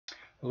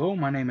Hello,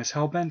 my name is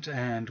Hellbent,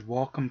 and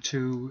welcome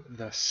to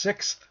the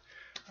sixth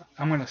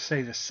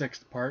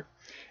part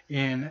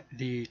in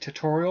the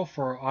tutorial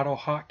for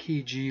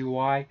AutoHotkey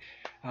Gui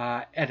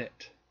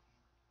edit.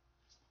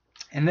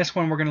 In this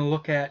one, we're going to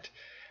look at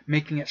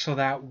making it so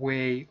that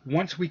way,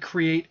 once we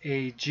create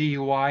a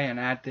GUI and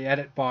add the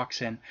edit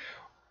box in,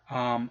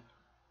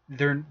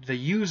 the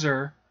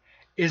user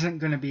isn't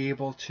going to be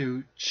able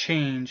to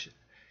change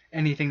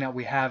anything that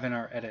we have in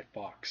our edit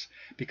box.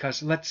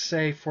 Because let's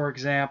say, for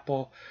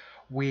example,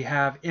 we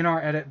have in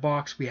our edit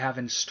box, we have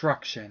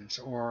instructions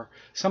or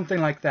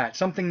something like that,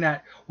 something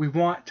that we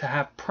want to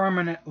have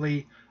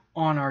permanently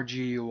on our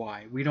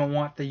GUI. We don't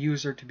want the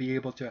user to be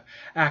able to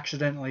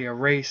accidentally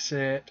erase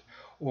it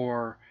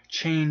or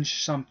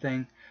change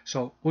something.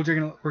 So we're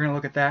going to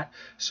look at that.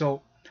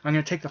 So I'm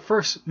going to take the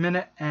first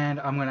minute and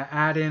I'm going to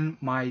add in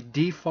my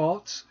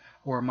defaults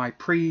or my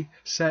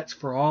presets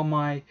for all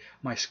my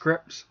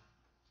scripts.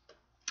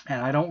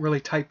 And I don't really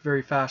type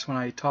very fast when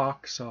I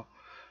talk, so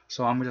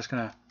I'm just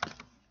going to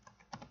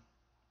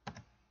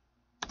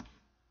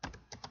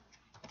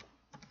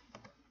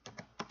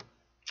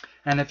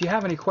And if you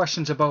have any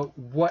questions about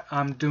what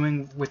I'm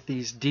doing with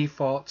these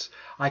defaults,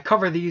 I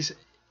cover these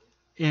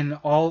in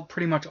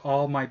pretty much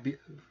all my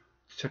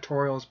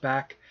tutorials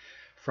back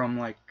from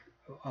like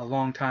a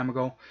long time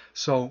ago.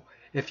 So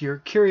if you're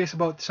curious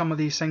about some of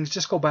these things,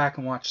 just go back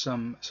and watch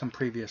some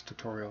previous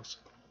tutorials.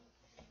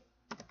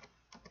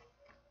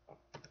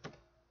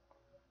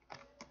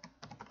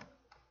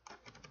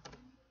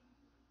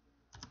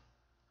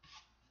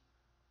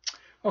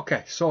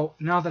 Okay, so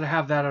now that I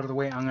have that out of the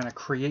way, I'm going to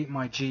create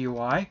my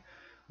GUI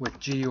with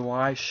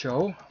GUI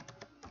show,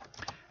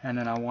 and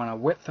then I want a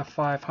width of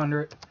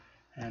 500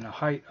 and a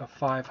height of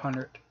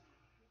 500,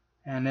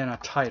 and then a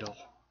title,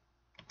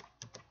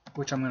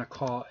 which I'm going to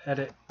call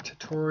edit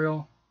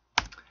tutorial,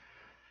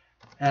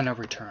 and a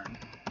return.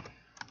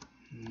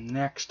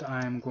 Next,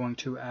 I'm going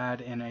to add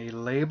in a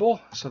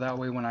label, so that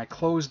way when I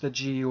close the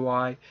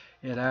GUI,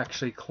 it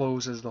actually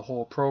closes the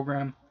whole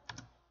program.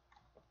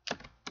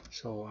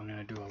 So I'm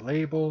going to do a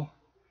label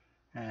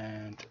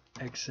and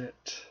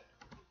exit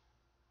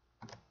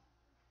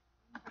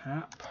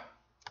app.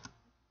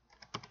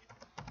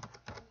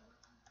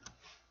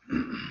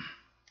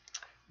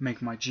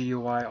 Make my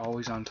GUI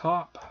always on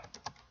top.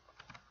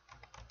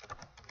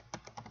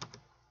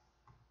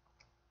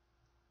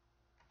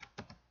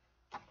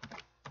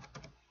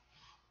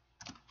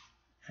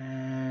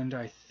 And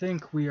I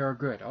think we are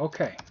good.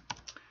 Okay.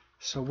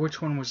 So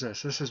which one was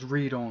this? This is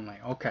read only.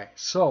 Okay,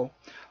 so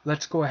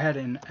let's go ahead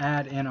and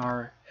add in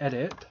our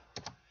edit.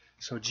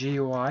 So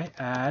GUI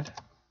add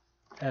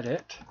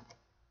edit.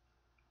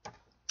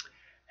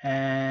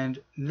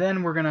 And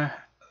then we're going to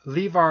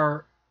leave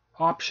our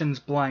options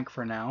blank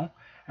for now.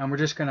 And we're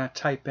just going to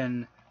type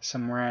in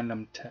some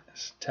random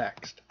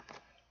text.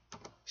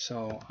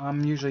 So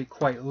I'm usually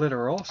quite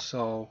literal,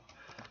 so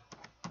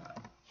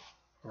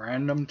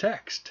random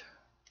text.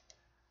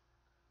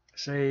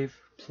 Save.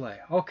 Play.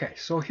 Okay,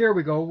 so here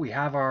we go. We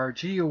have our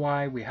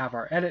GUI, we have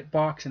our edit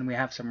box, and we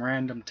have some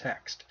random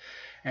text.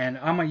 And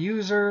I'm a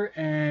user,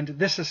 and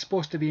this is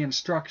supposed to be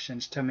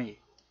instructions to me.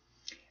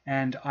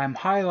 And I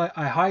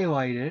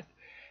highlight it,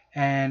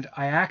 and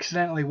I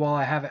accidentally, while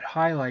I have it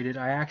highlighted,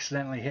 I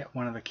accidentally hit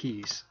one of the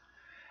keys.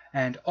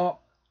 And oh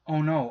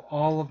no,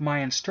 all of my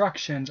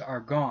instructions are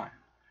gone.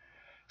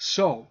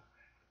 So,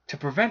 to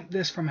prevent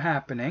this from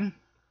happening,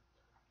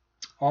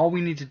 all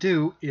we need to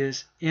do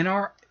is in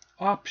our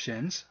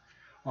options,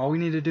 all we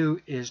need to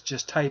do is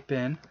just type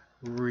in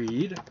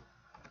read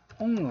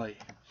only.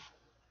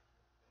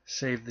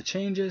 Save the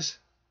changes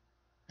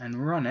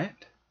and run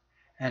it.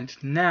 And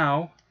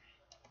now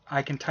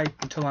I can type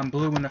until I'm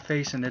blue in the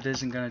face and it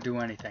isn't going to do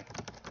anything.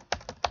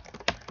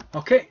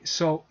 Okay,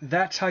 so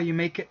that's how you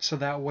make it so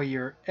that way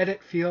your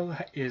edit field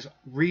is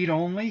read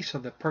only,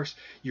 so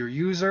your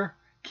user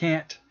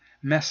can't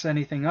mess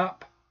anything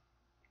up.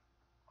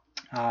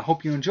 I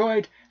hope you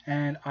enjoyed,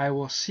 and I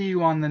will see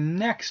you on the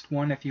next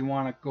one if you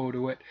want to go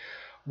to it,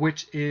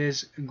 which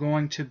is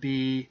going to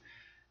be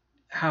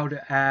how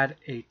to add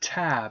a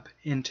tab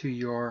into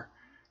your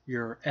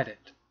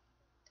edit.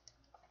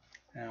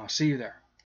 And I'll see you there.